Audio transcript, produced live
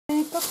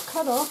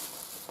cut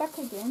off, back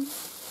again,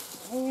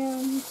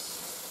 and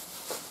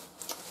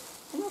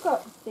then I've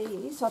got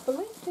these. I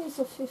believe these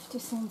are 50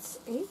 cents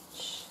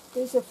each.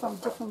 These are from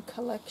different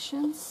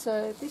collections.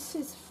 So this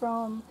is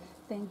from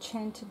the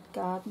Enchanted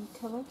Garden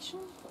collection.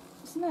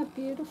 Isn't that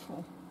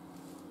beautiful?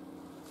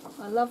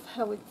 I love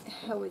how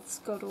it's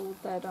got all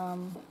that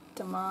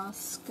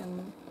damask,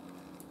 and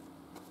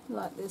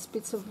like there's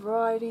bits of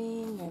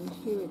writing, and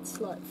here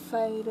it's like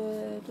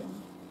faded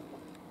and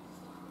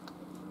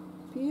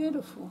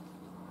beautiful.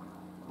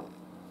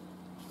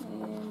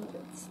 And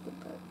that's the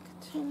back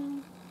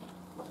too.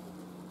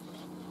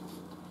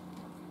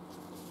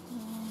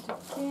 And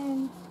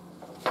again,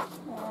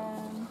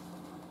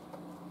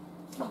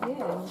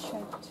 yeah,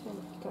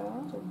 Enchanted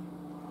Garden.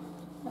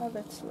 Oh,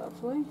 that's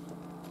lovely.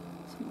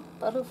 Some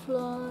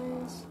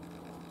butterflies.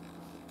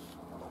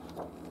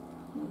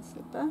 There's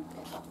the back.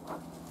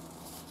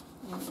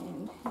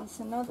 And here's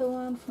another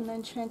one from the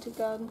Enchanted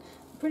Garden.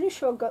 I'm pretty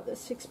sure I got the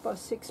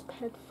 6x6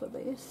 pad for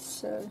this.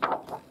 So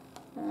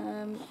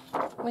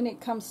when it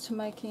comes to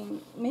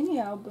making mini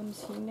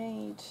albums, you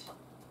need,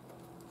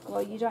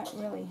 well, you don't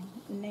really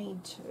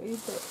need to,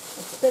 but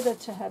it's better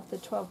to have the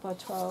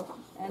 12x12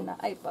 and the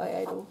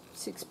 8x8 or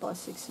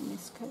 6x6 in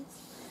this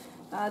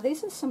case.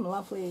 These are some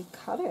lovely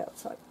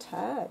cutouts, like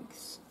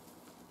tags.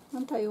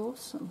 Aren't they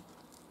awesome?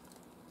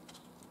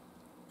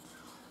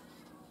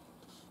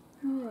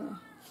 Yeah.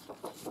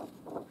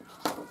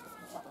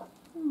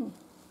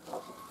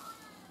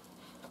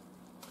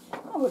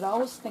 Oh, what I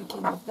was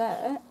thinking of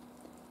that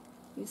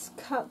is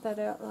cut that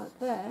out like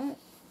that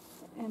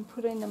and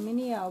put in a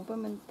mini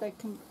album, and they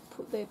can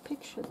put their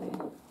picture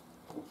there.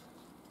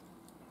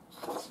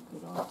 That's a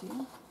good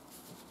idea.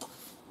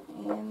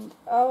 And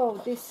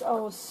oh, this, I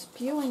was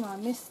spewing, I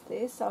missed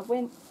this. I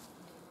went,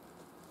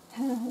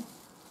 I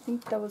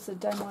think that was the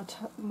day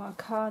my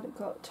car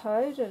got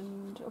towed,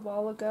 and a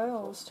while ago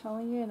I was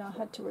telling you, and I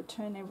had to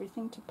return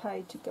everything to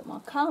pay to get my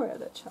car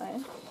out of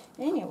tow.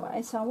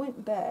 Anyway, so I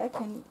went back,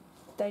 and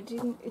they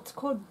didn't, it's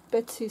called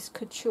Betsy's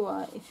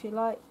Couture. If you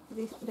like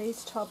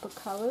these type of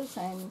colours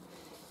and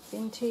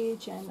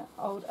vintage and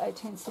old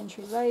 18th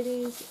century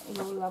ladies,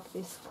 you'll love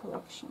this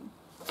collection.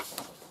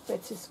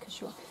 Betsy's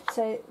Couture.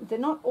 So they're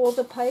not all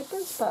the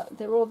papers, but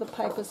they're all the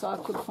papers I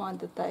could find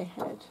that they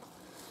had.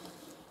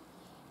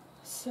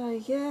 So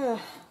yeah,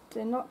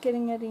 they're not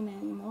getting it in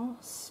anymore.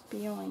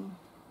 Spewing.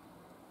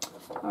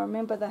 I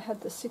remember they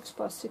had the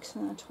 6x6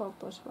 and the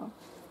 12x12.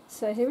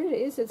 So here it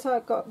is. It's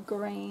like got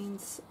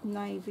greens,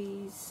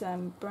 navies,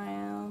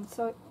 browns.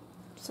 So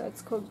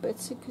it's called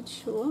Betsy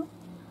Couture.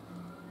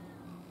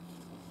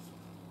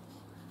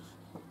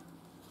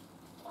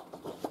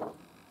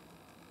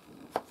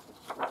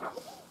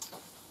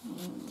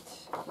 And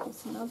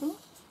here's another one.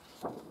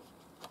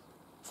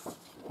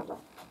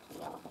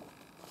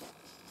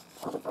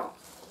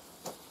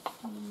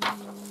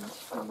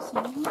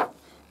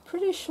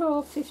 Pretty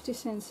sure 50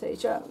 cents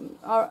each,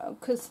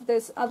 because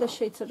there's other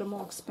sheets that are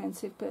more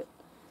expensive, but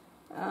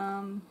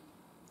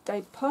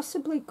they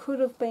possibly could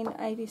have been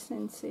 80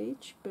 cents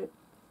each, but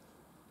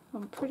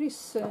I'm pretty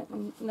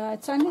certain, no,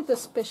 it's only the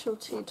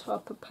specialty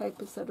type of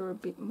papers that are a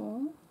bit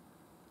more,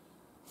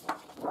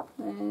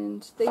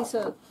 and these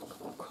are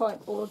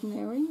quite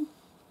ordinary.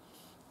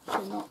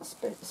 They're not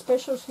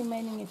specialty,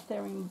 meaning if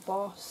they're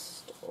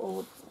embossed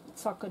or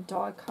it's like a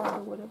die cut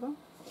or whatever.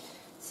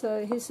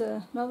 So here's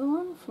another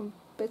one from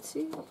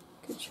Betsy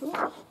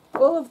Couture.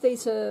 All of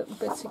these are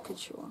Betsy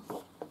Couture.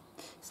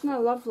 Isn't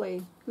that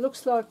lovely?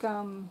 Looks like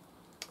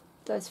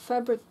those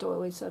fabric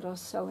doilies that I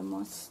sell in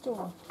my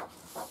store.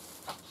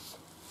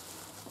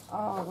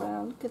 Oh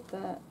wow, look at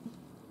that.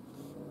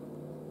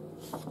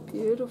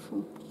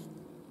 Beautiful.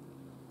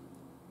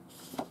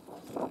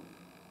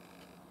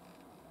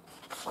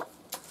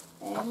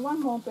 And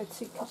one more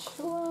Betsy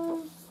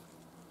Couture.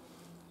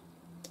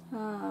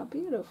 Ah,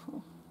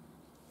 beautiful.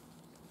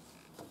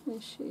 There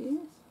she is.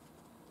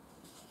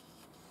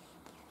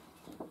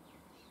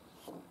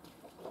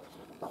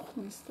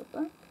 Here's the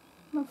back.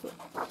 Lovely.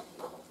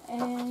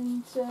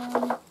 And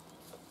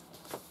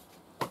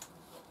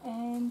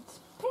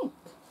pink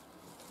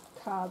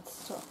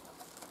cardstock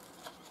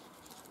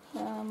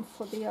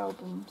for the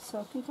album. So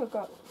I think I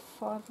got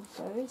 5 of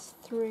those.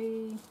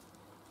 3,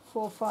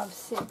 4, 5,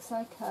 6.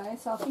 Okay,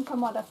 so I think I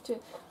might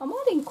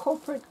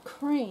incorporate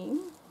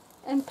cream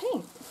and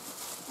pink.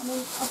 I mean,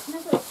 I've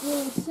never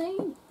really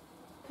seen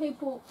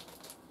people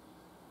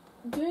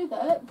do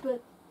that,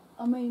 but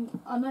I mean,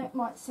 I know it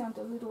might sound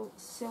a little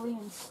silly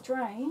and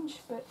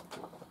strange, but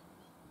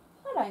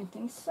I don't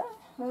think so.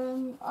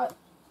 I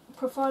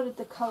provided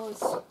the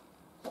colours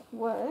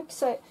work.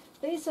 So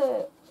these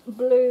are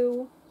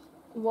blue,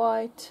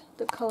 white,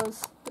 the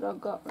colours that I've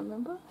got,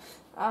 remember?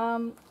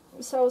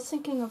 So I was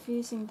thinking of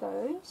using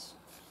those,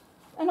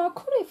 and I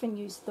could even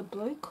use the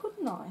blue,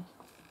 couldn't I?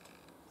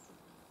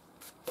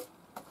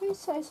 Who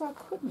says I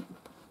couldn't?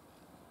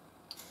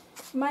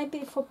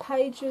 Maybe for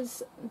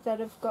pages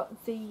that have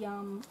got the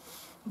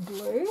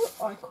blue,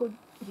 I could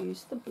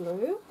use the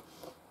blue,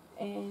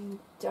 and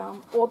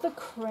or the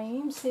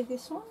cream. See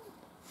this one?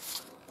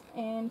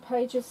 And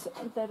pages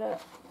that are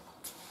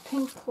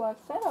pink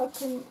like that, I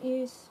can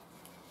use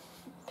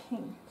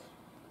pink.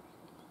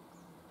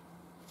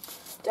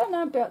 Don't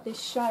know about this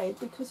shade,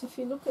 because if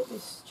you look at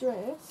this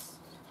dress,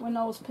 when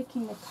I was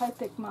picking the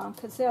Copic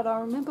markers out, I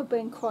remember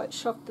being quite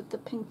shocked that the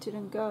pink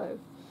didn't go.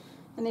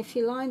 And if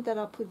you lined that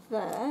up with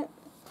that,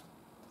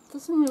 it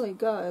doesn't really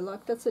go.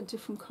 Like, that's a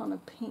different kind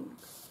of pink.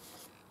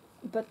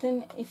 But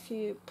then if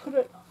you put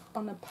it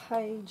on a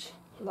page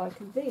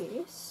like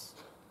this,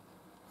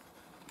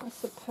 I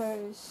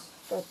suppose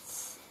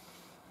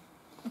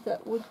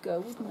that would go,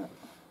 wouldn't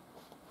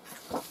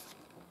it?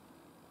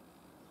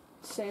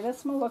 See,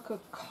 that's more like a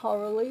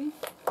corally.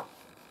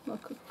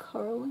 Like a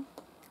corally.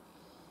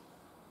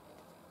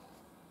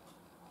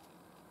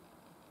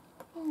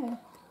 Yeah.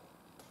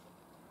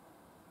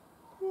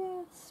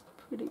 Yeah, it's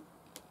pretty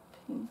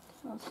pink,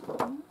 I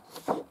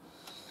suppose.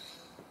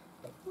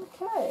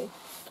 Okay.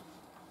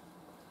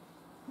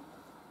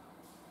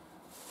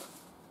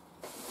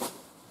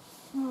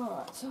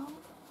 Alright, so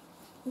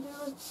do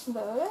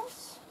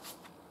those.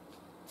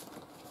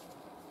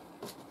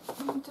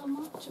 And I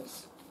might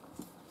just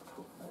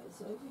put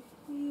those over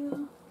here.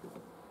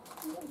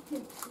 And I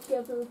can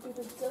gather a bit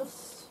of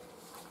dust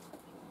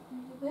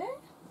over there.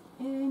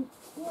 And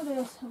what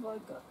else have I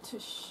got to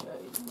show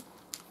you?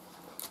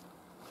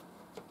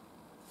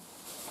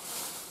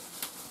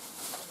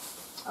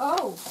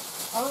 Oh,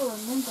 I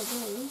remember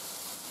these.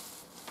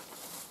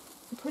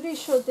 I'm pretty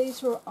sure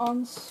these were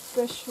on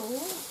special.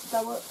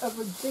 They were a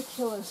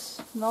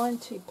ridiculous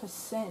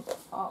 90%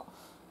 off.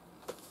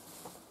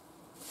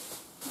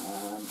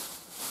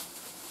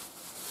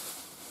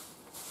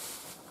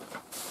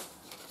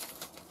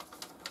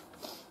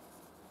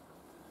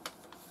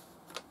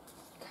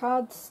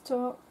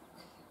 Cardstock,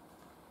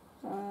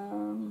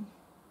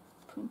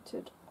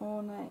 printed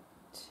ornate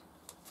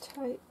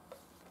tape.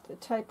 The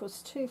tape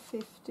was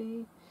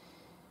 $2.50.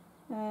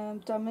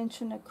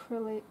 Dimension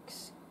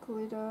acrylics,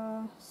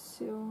 glitter,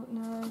 seal.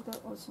 No,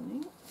 that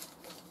wasn't it.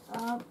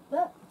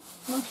 That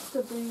must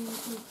have been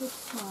with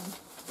this one.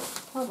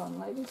 Hold on,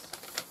 ladies.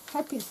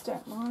 Happies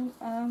don't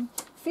mind.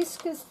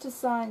 Viscous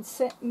design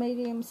set,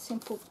 medium,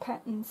 simple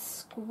pattern,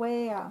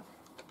 square.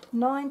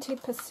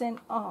 90%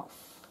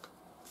 off.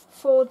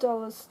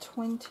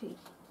 $4.20.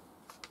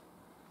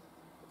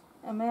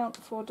 Amount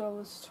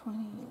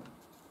 $4.20.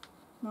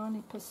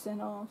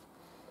 90% off.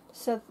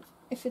 So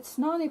if it's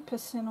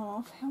 90%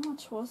 off, how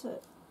much was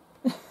it?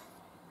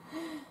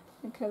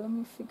 Okay, let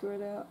me figure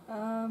it out.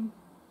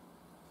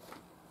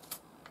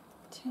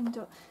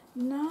 $10.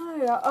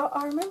 No,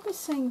 I remember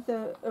seeing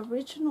the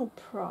original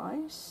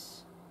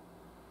price.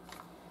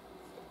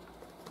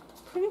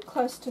 Pretty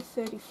close to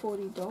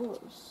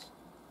 $30–40.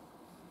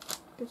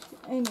 But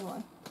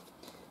anyway.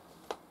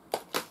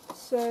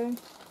 So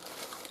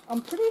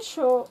I'm pretty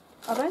sure,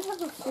 I don't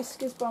have a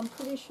Fiskars, but I'm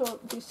pretty sure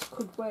this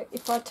could work.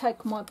 If I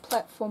take my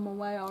platform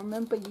away, I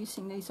remember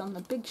using these on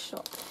the big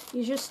shop.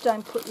 You just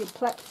don't put your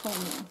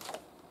platform in.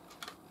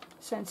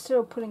 So instead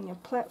of putting your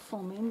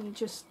platform in, you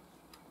just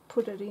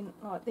put it in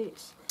like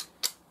this.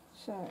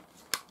 So,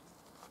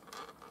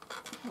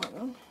 hold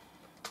on.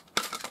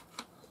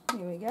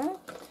 Here we go.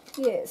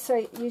 Yeah, so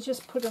you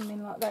just put them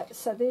in like that.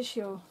 So there's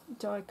your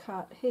die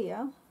cut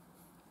here.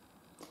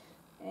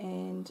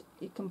 And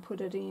you can put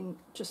it in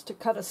just to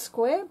cut a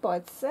square by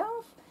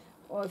itself,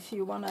 or if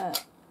you want to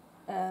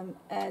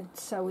add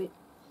so it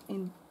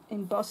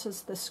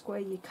embosses the square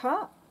you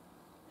cut.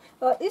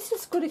 Like, this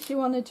is good if you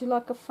want to do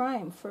like a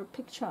frame for a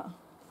picture,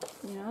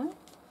 you know.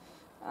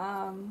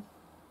 And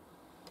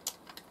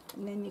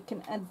then you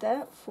can add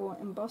that for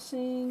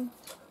embossing.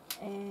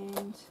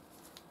 And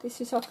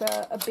this is like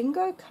a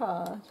bingo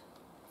card.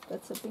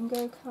 That's a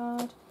bingo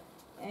card.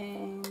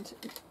 And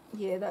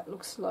yeah, that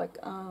looks like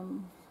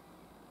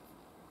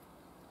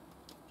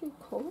what do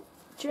you call it?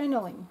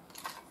 Journaling.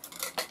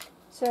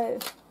 So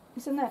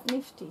isn't that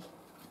nifty?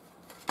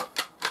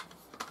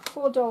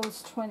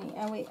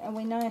 $4.20, and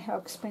we know how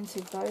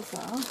expensive those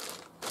are.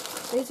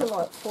 These are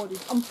like $40.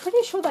 I'm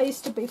pretty sure they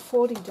used to be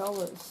 $40,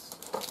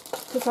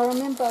 because I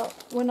remember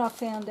when I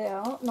found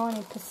out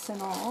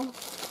 90%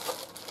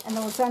 off, and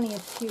there was only a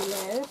few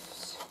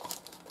left.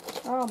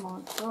 Oh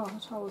my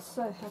god, I was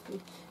so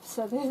happy.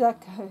 So there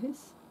that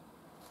goes.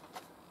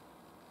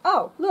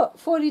 Oh, look,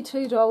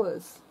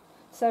 $42.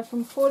 So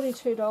from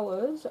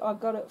 $42, I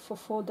got it for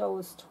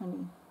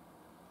 $4.20.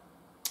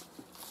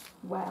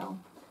 Wow.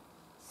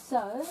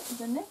 So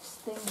the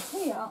next thing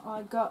here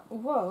I got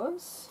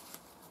was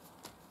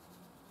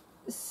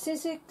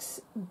Sizzix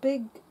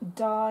Big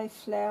Die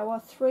Flower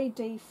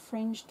 3D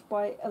Fringed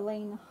by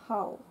Aline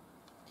Hull.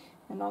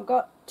 And I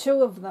got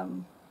 2 of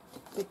them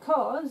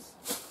because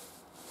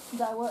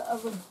they were a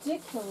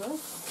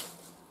ridiculous,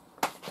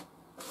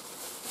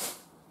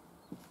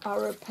 I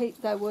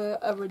repeat, they were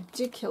a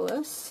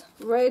ridiculous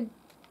red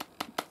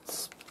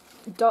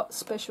dot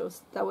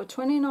specials. They were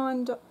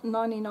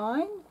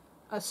 $29.99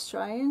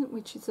 Australian,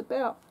 which is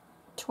about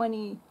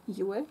 20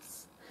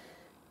 US,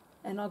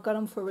 and I got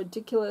them for a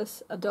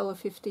ridiculous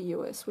 $1.50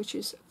 US, which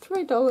is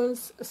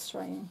 $3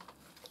 Australian.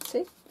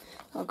 See,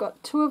 I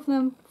got 2 of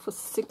them for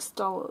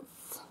 $6.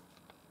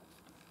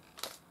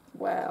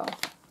 Wow.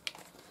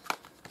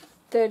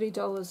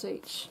 $30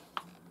 each.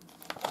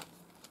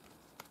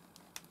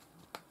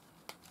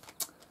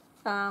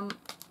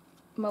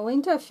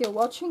 Melinda, if you're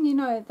watching, you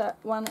know that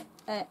one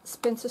at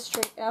Spencer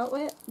Street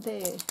Outlet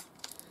there.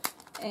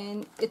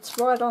 And it's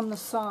right on the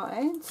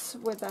sides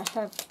where they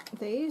have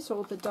these,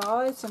 all the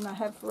dyes, and they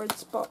have red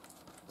spot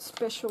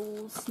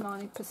specials,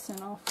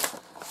 90%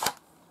 off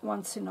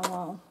once in a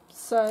while.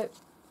 So,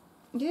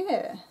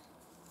 yeah,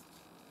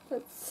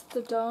 that's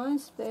the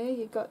dyes there.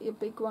 You got your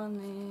big one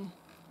there,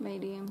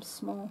 medium,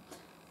 small.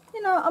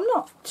 You know, I'm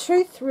not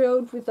too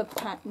thrilled with the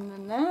pattern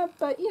and that,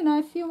 but, you know,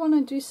 if you want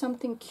to do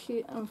something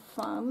cute and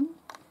fun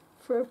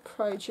for a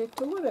project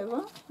or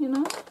whatever, you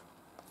know,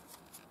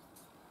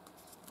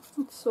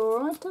 it's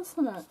alright,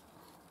 doesn't it?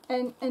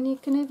 And you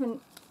can even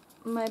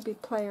maybe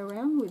play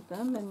around with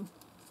them and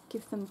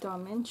give them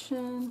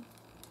dimension,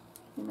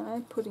 you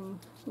know, putting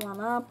one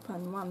up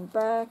and one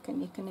back,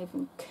 and you can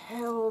even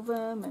curl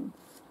them and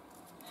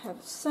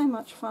have so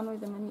much fun with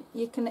them. And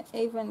you can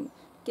even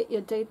get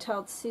your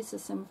detailed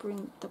scissors and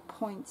bring the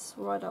points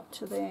right up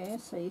to there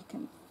so you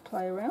can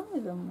play around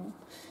with them.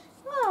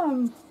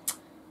 I'm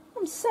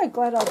so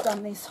glad I've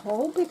done this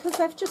haul because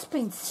I've just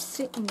been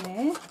sitting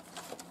there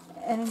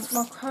and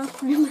my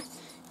craft room,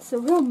 it's a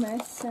real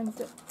mess, and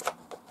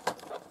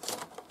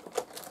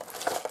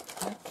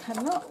I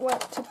cannot wait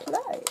to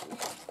play.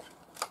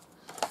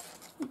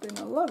 It's been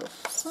a lot of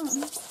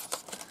fun.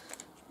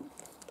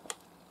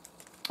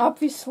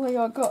 Obviously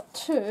I got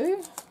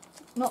two,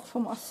 not for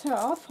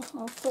myself.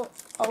 I thought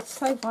I'll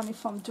save one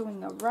if I'm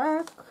doing a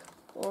rack,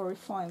 or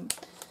if I'm,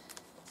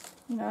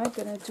 you know,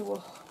 going to do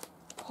a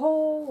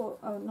haul,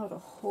 or not a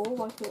haul,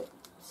 like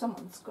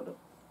someone's got a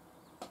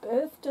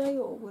birthday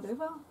or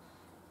whatever.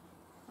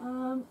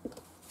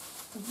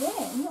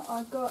 Then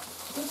I got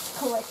this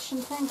collection.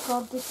 Thank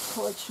God this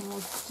collection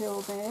was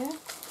still there.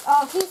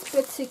 Oh, here's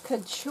Betsy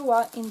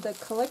Couture in the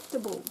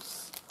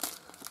collectibles.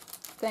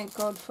 Thank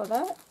God for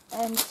that.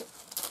 And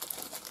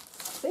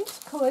these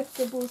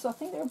collectibles, I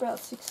think they're about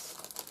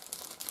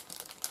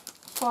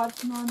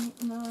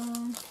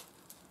 $5.99.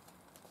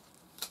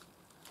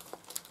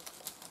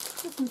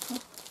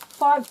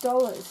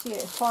 $5, yeah,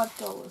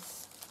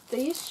 $5.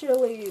 They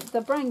usually,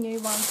 the brand new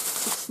one's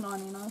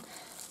 $6.99.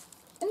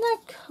 Isn't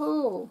that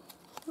cool?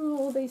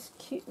 All these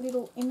cute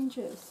little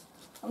images.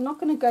 I'm not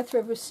going to go through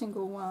every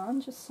single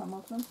one, just some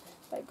of them.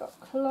 They got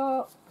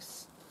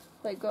clocks,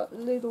 they got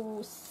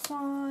little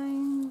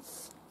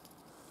signs,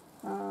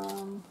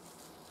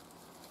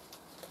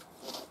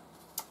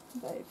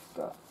 they've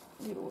got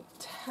little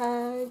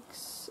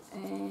tags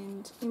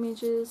and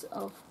images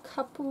of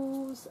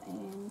couples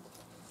and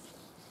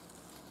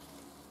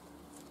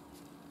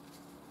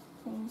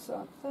things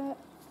like that.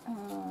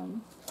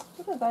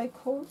 What are they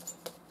called?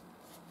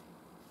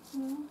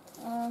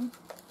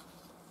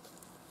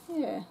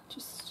 Yeah,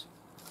 just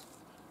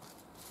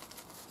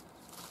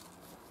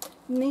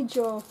need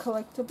your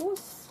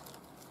collectibles.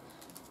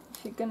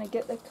 If you're going to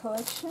get the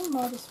collection,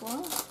 might as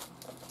well.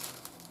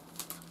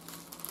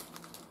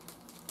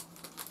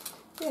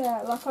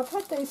 Yeah, like I've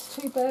had these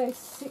two bags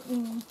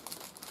sitting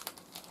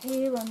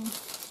here and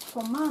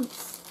for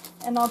months,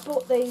 and I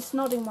bought these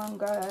not in one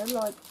go,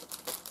 like,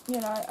 you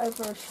know,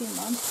 over a few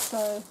months.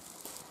 So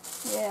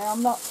yeah,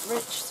 I'm not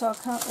rich, so I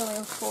can't really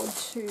afford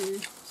to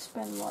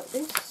spend like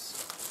this.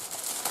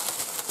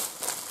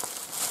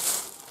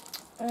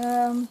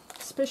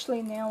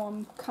 Especially now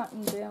I'm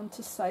cutting down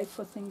to save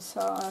for things,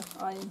 so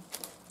I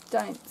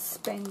don't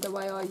spend the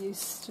way I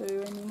used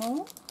to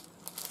anymore.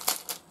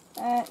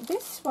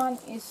 This one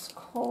is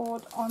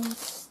called On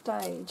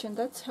Stage, and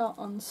that's how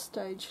On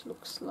Stage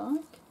looks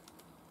like.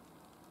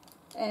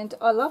 And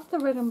I love the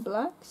red and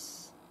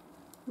blacks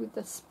with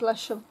the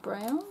splash of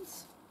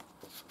browns.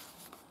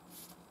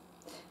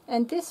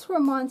 And this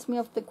reminds me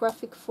of the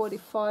Graphic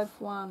 45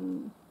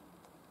 one,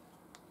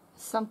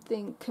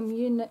 something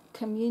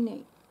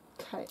communicate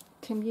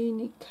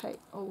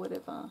or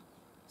whatever,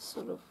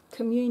 sort of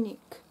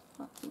communique,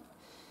 I think.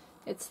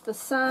 It's the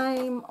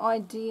same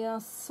idea,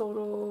 sort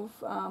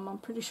of. I'm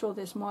pretty sure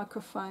there's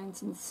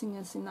microphones and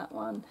singers in that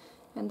one,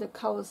 and the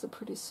colours are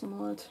pretty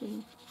similar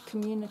to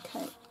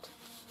communicate.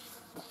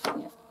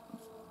 Yeah.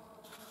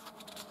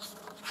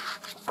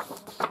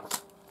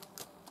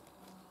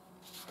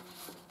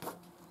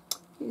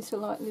 These are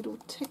like little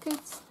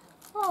tickets.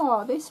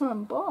 Oh, these are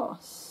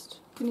embossed.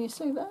 Can you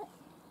see that?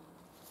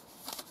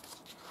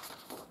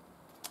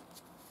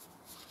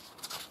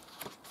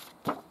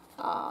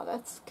 Ah,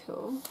 that's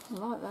cool. I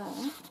like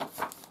that.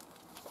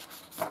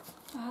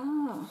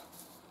 Ah,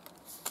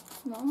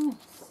 nice.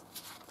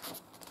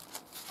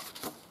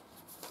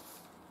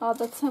 Oh,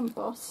 that's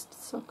embossed.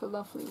 It's like a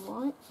lovely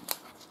white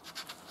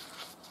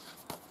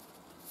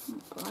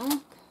and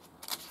black.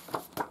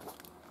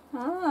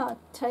 Ah,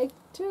 take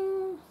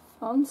two.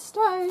 On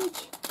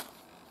Stage.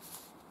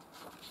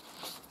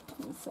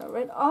 So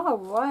red. Oh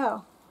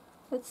wow!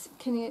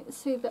 Can you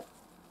see that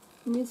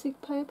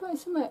music paper?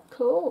 Isn't that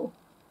cool?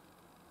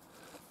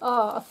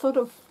 Oh, I thought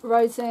of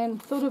Roseanne.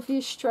 Thought of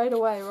you straight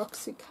away,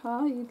 Roxy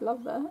Carr. You'd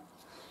love that.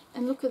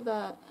 And look at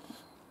that.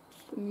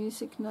 The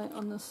music note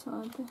on the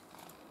side there.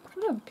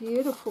 What a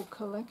beautiful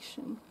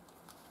collection.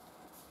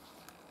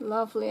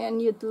 Lovely,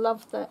 and you'd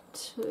love that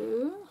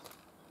too.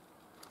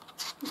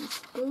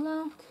 It's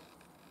black.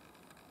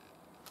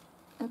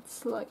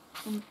 It's like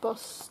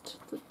embossed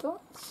the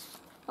dots.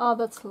 Oh,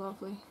 that's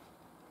lovely.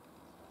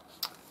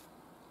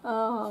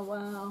 Oh,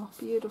 wow,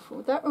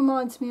 beautiful. That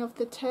reminds me of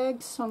the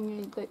tag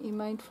song that you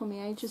made for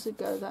me ages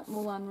ago, that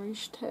Moulin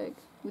Rouge tag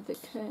with the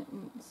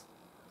curtains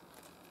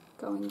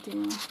going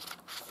down.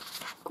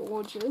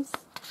 Gorgeous.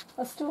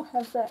 I still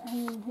have that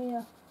hanging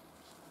here.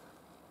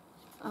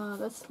 Oh,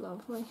 that's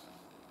lovely.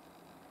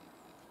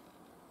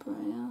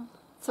 Brown.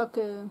 It's like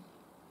a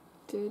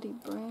dirty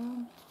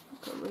brown,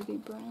 like a reddy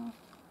brown.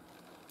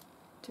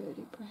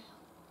 Dirty brown.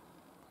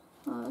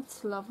 Oh,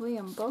 that's lovely,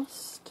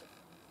 embossed.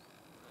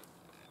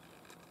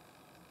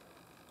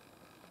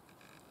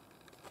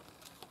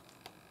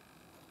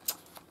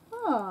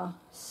 Ah,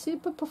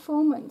 super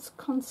performance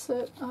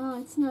concert. Ah,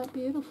 isn't that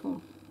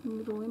beautiful?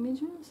 Little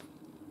images.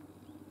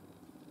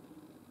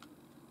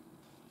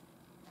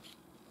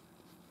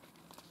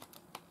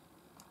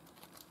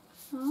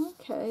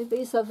 Okay,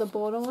 these are the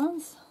border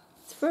ones.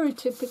 It's very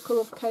typical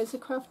of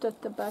Kaisercraft.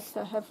 At the back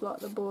they have like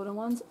the border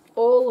ones.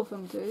 All of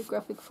them do.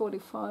 Graphic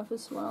 45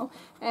 as well.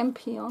 And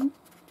peon.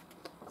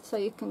 So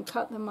you can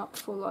cut them up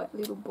for like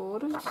little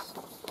borders.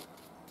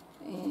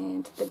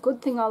 And the good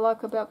thing I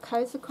like about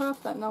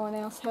Kaisercraft that no one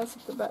else has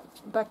at the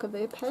back of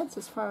their pads,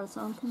 as far as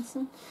I'm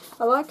concerned,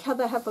 I like how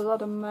they have a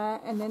lot of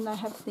matte and then they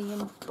have the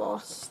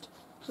embossed.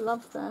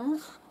 Love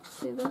that.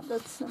 See that?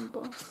 That's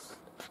embossed.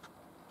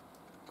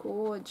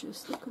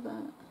 Gorgeous. Look at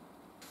that.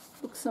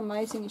 Looks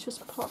amazing. It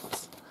just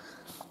pops.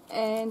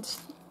 And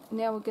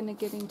now we're going to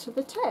get into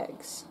the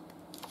tags.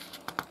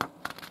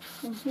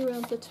 And here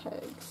are the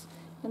tags.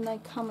 And they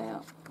come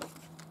out.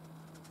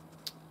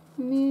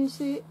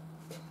 Music.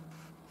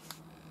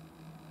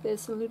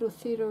 There's a little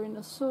theatre in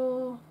a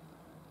saw.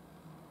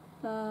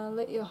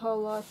 Let your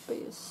whole life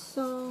be a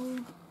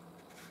song.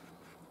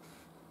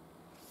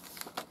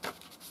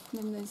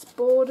 Then there's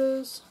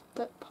borders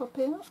that pop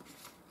out.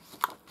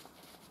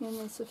 And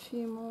there's a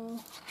few more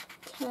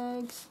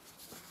tags.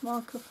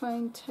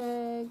 Microphone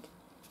tag.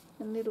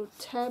 And little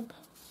tab.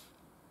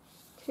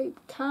 Keep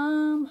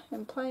calm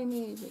and play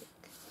music.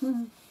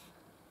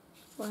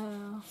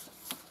 Wow.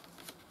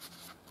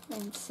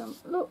 And some,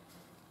 look.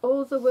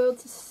 All the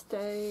world's a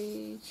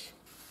stage.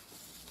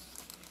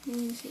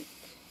 Music.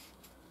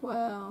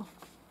 Wow.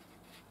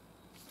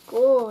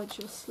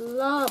 Gorgeous.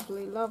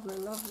 Lovely, lovely,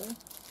 lovely.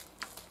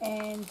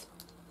 And,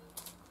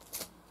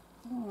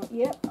 oh,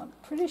 yep, I'm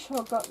pretty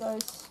sure I got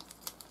those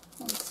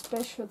on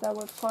special. They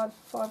were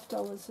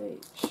 $5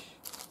 each.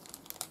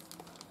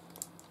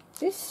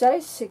 This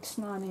says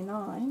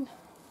 $6.99.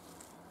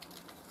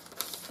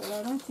 But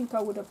I don't think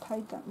I would have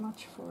paid that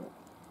much for it.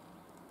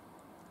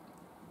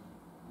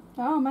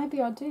 Oh, maybe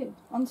I did.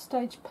 On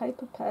stage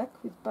paper pack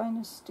with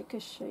bonus sticker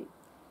sheet.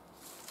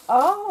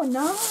 Oh,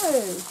 no.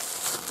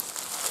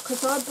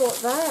 Because I bought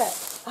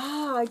that.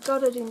 Ah, I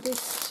got it in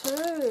this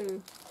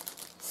too.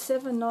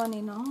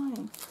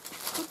 $7.99.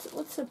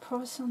 What's the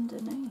price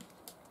underneath?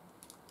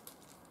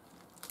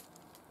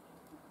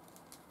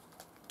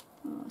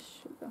 Oh,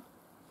 sugar.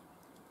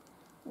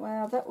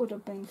 Wow, that would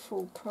have been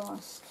full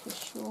price for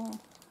sure.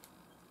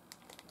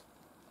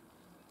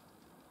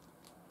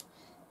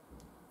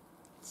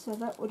 So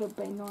that would have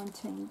been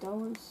 $19,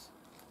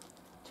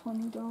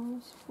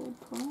 $20 full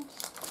price.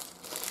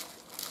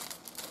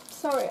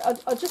 Sorry,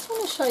 I just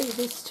want to show you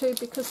this too,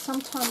 because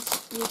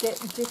sometimes you get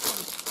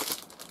different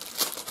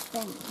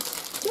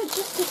things. Yeah,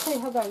 just to see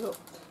how they look.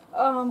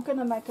 Oh, I'm going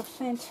to make a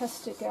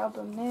fantastic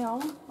album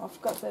now. I've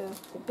got the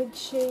big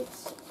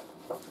sheets.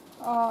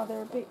 Oh,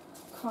 they're a bit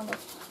kind of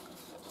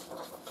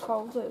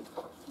folded.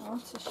 Oh,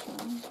 it's a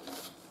shame.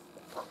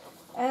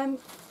 I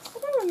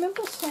don't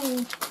remember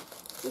seeing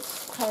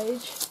this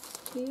page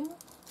here.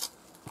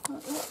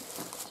 Like that.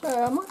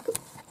 Sorry,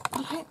 I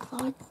don't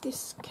like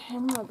this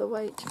camera, the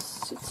way it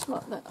just sits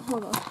like that.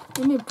 Hold on,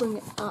 let me bring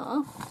it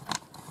up.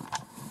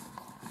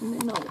 And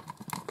then I'll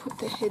put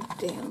the head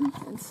down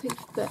and see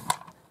if that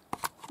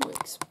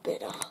works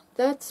better.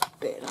 That's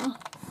better.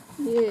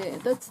 Yeah,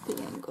 that's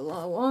the angle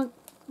I want.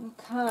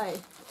 Okay.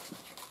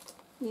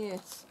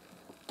 Yes.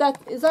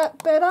 Is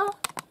that better?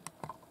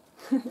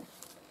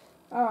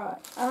 Alright,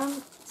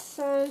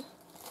 so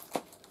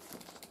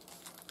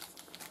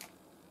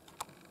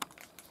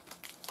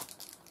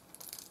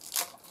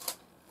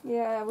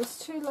yeah, it was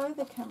too low,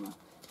 the camera.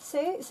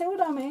 See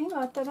what I mean?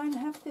 Like, they don't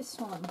have this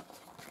one.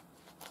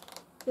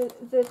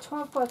 The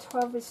 12 by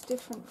 12 is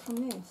different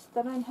from this.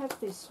 They don't have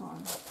this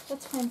one.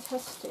 That's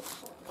fantastic.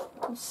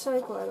 I'm so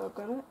glad I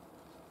got it.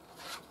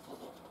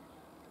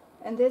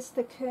 And there's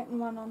the curtain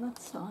one on that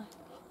side.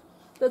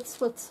 That's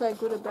what's so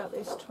good about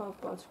these 12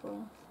 by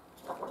 12.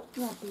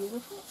 Isn't that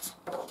beautiful?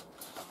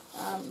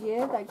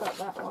 Yeah, they got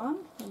that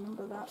one.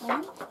 Remember that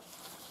one?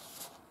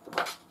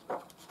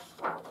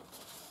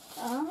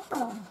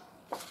 Ah.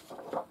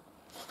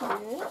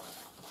 Yeah.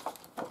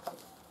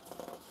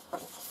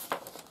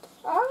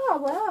 Ah,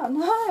 wow,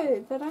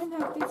 no. they don't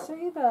have this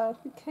either.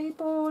 The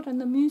keyboard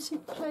and the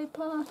music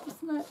paper.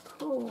 Isn't that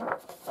cool?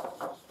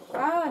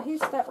 Ah, here's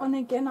that one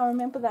again. I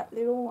remember that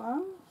little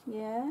one.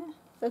 Yeah,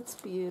 that's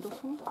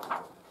beautiful.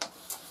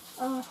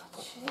 Oh,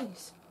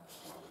 jeez.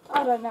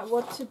 I don't know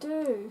what to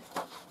do.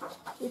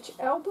 Which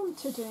album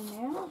to do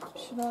now?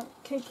 Should I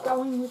keep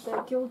going with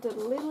the Gilded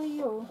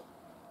Lily or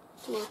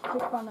do a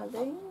quick one of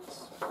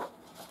these?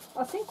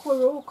 I think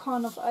we're all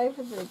kind of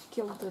over the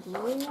Gilded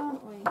Lily,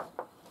 aren't we?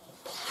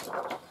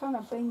 Kind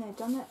of been there,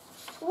 done it.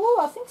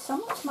 Oh, I think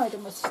someone's made a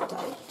mistake.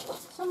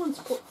 Someone's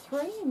put 3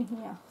 in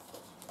here.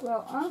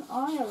 Well, aren't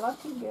I a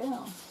lucky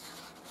girl?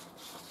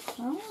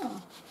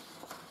 Oh.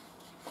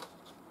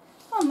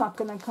 I'm not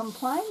going to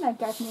complain. They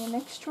gave me an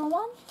extra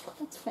one.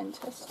 That's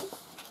fantastic.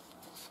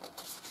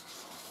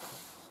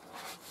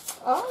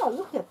 Oh,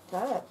 look at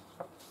that.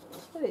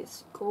 That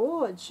is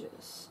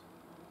gorgeous.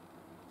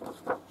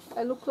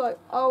 They look like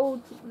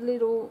old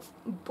little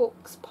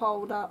books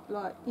piled up,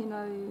 like, you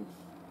know,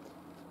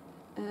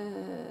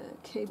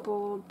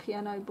 keyboard,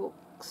 piano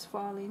books,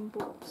 violin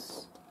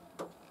books.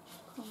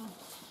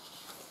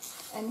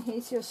 And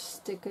here's your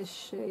sticker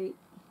sheet.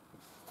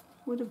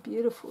 What a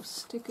beautiful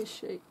sticker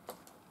sheet.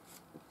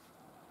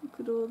 Look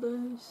at all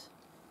those.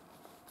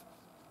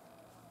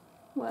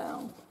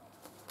 Wow.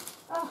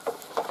 Oh,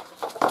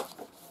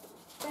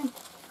 thank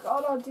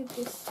God I did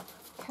this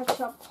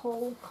catch-up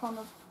haul kind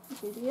of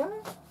video.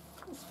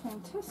 It's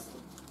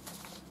fantastic.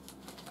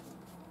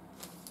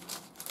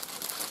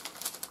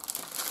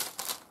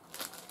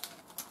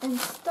 And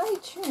stay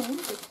tuned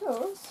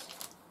because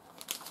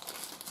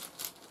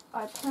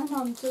I plan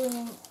on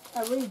doing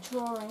a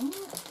redrawing.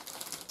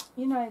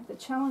 You know, the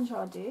challenge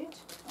I did.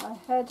 I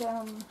had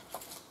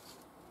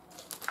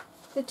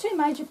the 2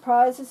 major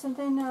prizes and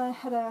then I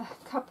had a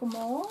couple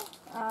more.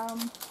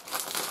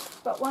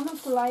 But one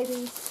of the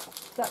ladies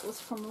that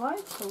was from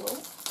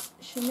local,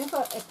 she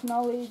never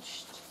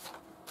acknowledged,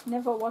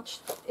 never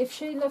watched. If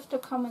she left a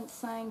comment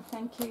saying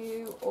thank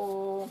you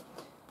or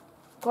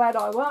glad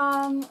I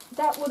won,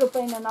 that would have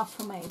been enough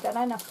for me. They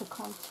don't have to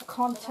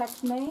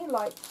contact me.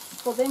 Like,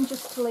 for them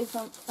just to leave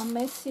a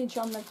message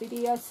on the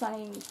video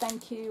saying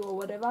thank you or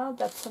whatever,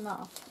 that's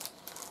enough.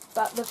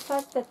 But the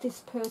fact that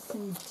this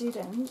person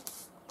didn't,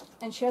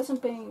 and she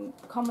hasn't been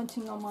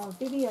commenting on my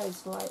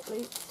videos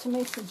lately, to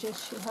me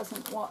suggests she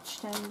hasn't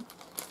watched, and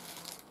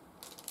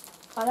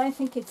I don't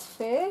think it's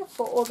fair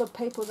for all the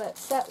people that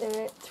sat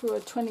there through a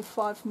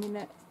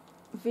 25-minute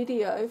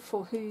video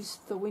for who's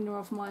the winner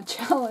of my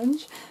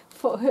challenge,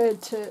 for her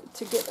to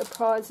get the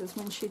prizes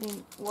when she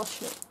didn't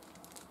watch it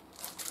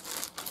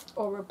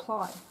or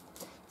reply.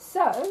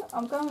 So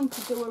I'm going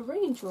to do a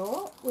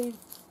redraw with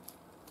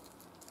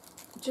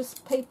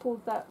just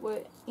people that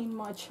were in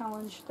my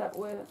challenge that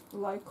were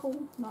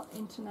local, not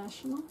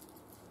international.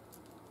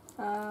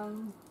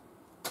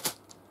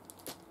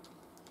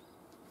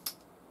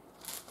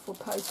 For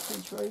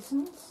postage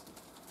reasons.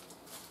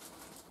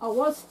 I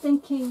was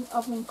thinking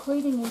of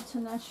including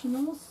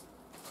internationals,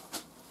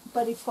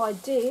 but if I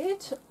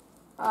did,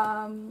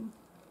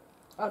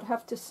 I'd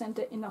have to send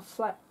it in a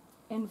flat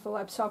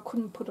envelope, so I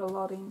couldn't put a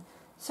lot in.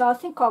 So I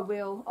think I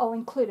will. I'll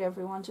include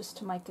everyone just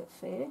to make it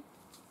fair.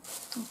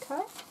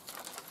 Okay?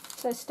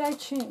 So stay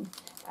tuned.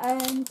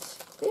 And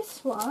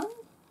this one,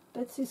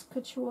 Betsy's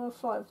Couture,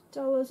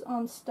 $5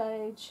 on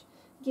stage.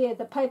 Yeah,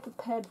 the paper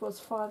pad was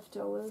 $5.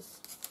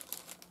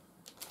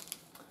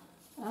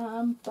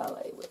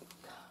 Ballet wig.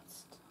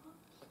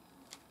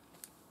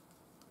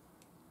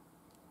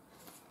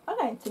 I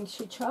don't think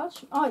she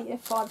charged. Oh yeah,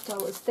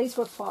 $5. These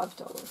were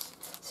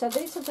 $5. So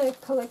these are the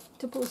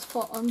collectibles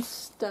for on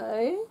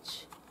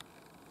stage.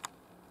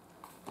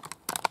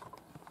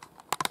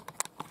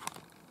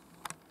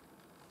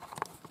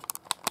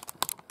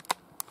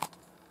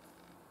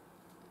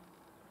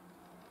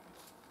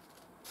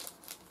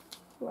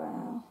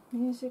 Wow,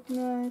 music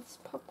notes,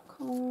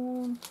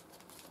 popcorn,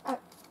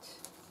 act.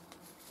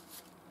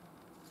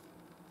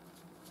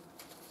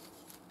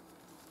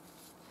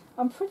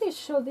 I'm pretty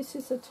sure this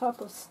is the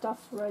type of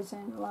stuff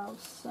Roseanne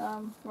loves.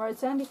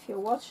 Roseanne, if you're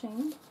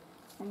watching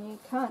and you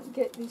can't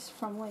get this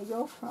from where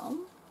you're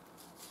from,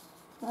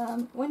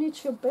 when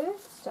it's your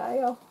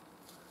birthday,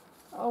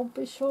 I'll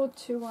be sure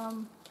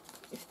to,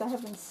 if they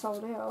haven't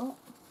sold out,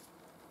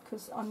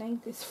 because I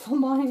need this for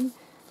mine,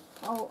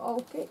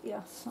 I'll get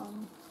you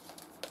some.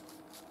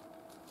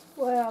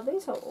 Wow,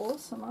 these are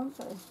awesome, aren't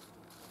they?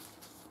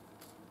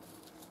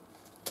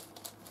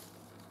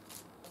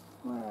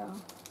 Wow.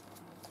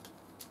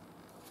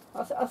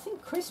 I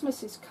think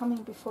Christmas is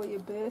coming before your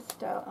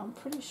birthday. I'm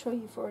pretty sure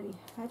you've already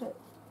had it.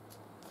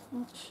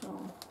 Not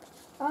sure.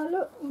 Oh,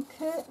 look, and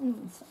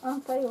curtains.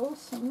 Aren't they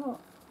awesome?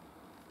 Look.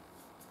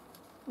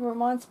 It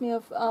reminds me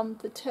of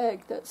the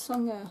tag that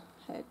Sonia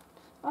had.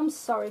 I'm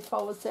sorry if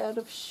I was out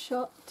of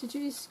shot. Did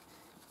you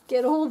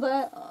get all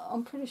that?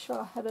 I'm pretty sure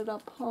I had it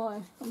up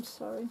high. I'm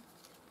sorry.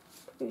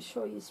 Pretty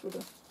sure you would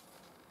have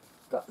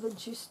got the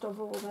gist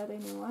of all that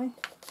anyway.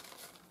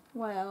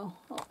 Wow.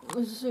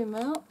 I'll zoom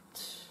out.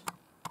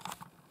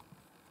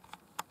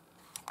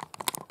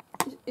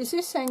 Is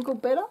this angle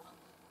better?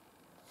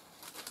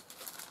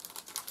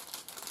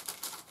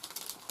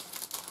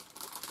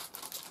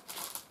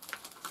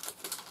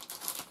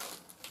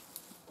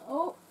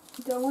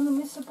 don't want to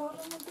miss a bottle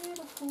of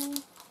beautiful.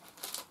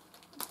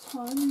 What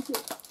time is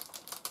it?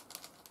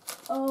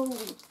 Oh,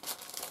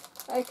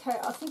 okay.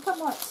 I think I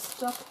might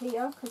stop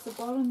here because the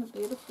bottle of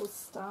beautiful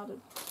started.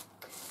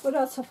 What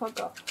else have I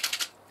got?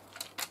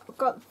 I've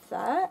got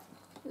that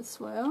as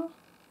well.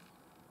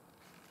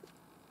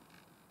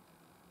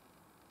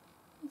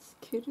 It's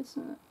cute,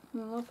 isn't it?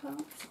 I love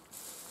that.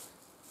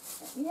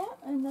 Yeah,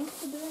 and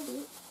that's about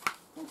it.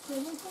 That's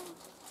everything.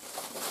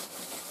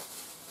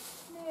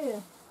 Yeah.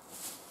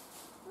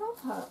 Love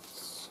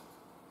hearts.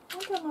 I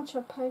wonder how much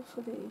I paid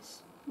for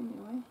these.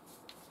 Anyway.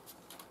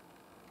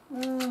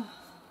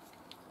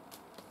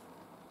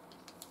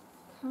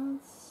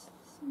 Cards.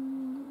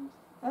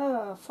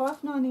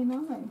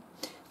 $5.99.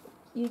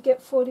 You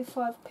get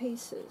 45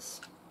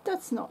 pieces.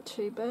 That's not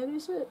too bad,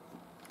 is it?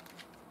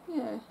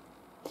 Yeah.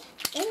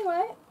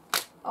 Anyway,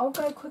 I'll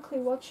go quickly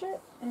watch it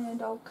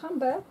and I'll come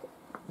back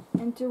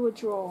and do a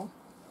draw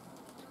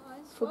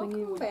for the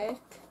new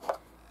back.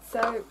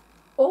 So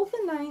all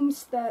the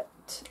names that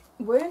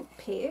weren't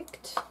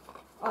picked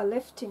I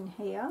left in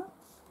here,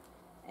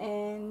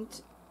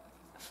 and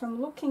from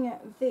looking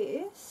at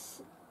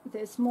this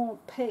there's more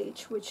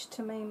peach, which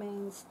to me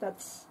means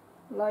that's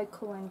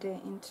local and they're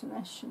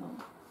international.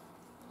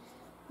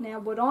 Now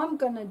what I'm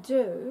going to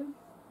do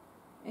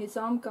is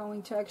I'm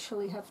going to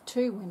actually have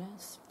 2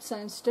 winners. So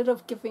instead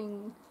of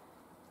giving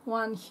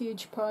one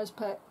huge prize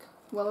pack,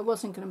 well, it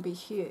wasn't going to be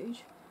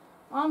huge,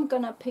 I'm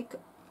going to pick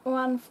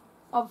one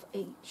of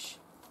each.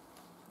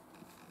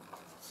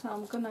 So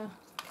I'm going to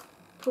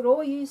put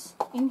all yous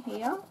in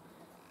here.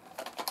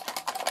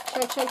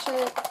 Shake, shake,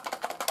 shake.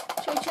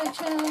 Shake, shake,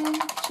 shake.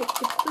 Shake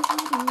your booty.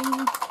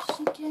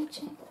 Shake, shake,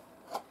 shake.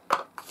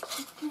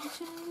 Shake, shake,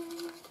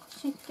 shake.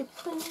 Shake your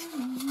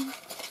booty.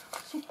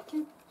 Shake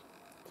your...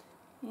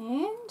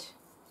 And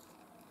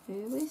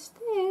who is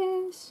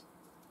this?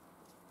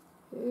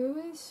 Who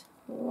is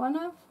one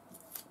of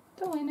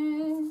the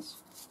winners?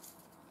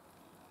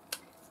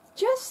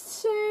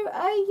 Just Sue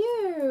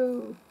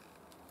AU.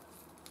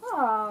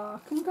 Ah,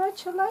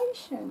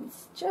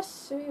 congratulations,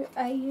 Just Sue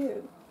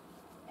AU.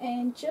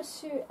 And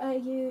Just Sue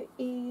AU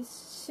is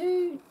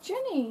Sue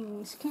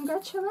Jennings.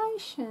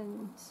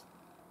 Congratulations.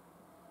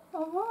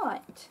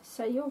 Alright,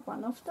 so you're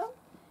one of them.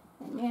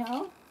 And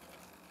now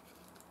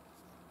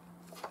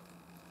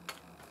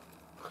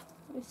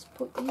let's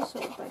put these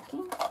all back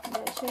in.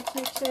 Shake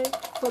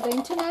for the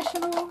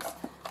internationals.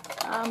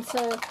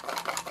 So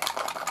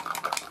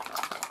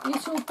you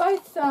will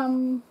both,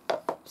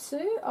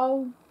 Sue,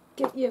 I'll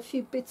get you a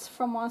few bits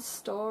from my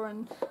store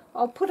and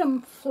I'll put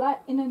them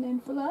flat in an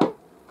envelope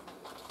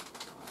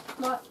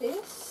like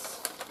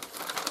this.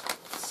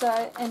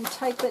 So, and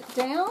tape it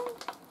down,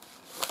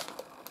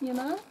 you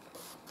know.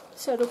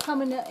 So it'll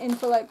come in an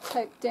envelope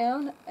taped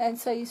down, and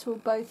so you will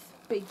both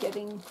be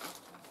getting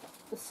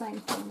the same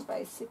thing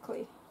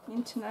basically,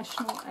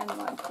 international and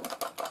local.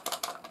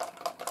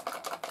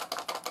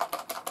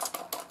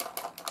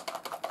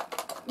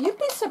 You'd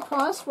be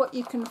surprised what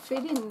you can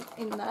fit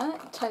in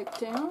that taped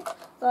down.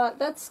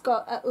 That's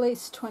got at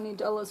least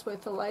 $20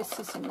 worth of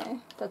laces in there.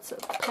 That's a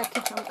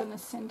package I'm going to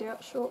send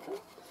out shortly.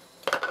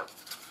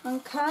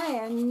 Okay,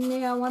 and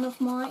now one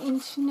of my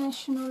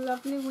international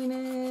lovely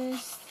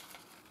winners.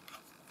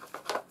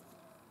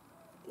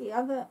 The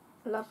other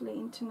lovely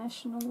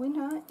international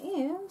winner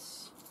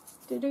is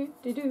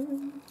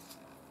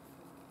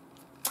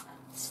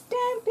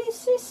Stampy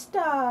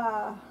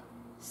Sister.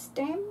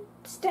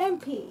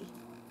 Stampy.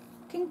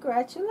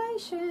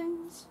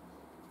 Congratulations.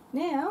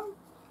 Now,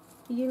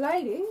 you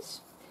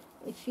ladies,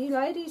 if you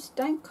ladies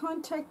don't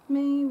contact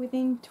me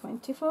within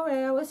 24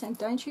 hours, and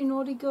don't you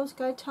naughty girls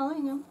go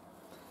telling them,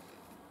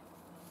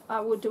 I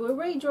will do a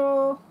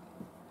redraw.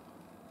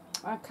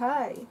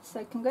 Okay,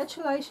 so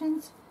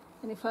congratulations.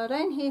 And if I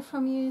don't hear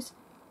from you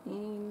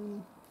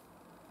in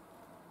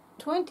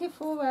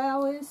 24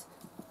 hours,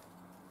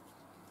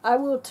 I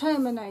will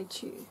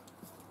terminate you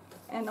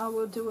and I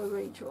will do a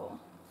redraw.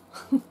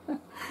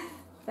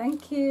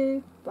 Thank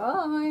you.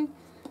 Bye.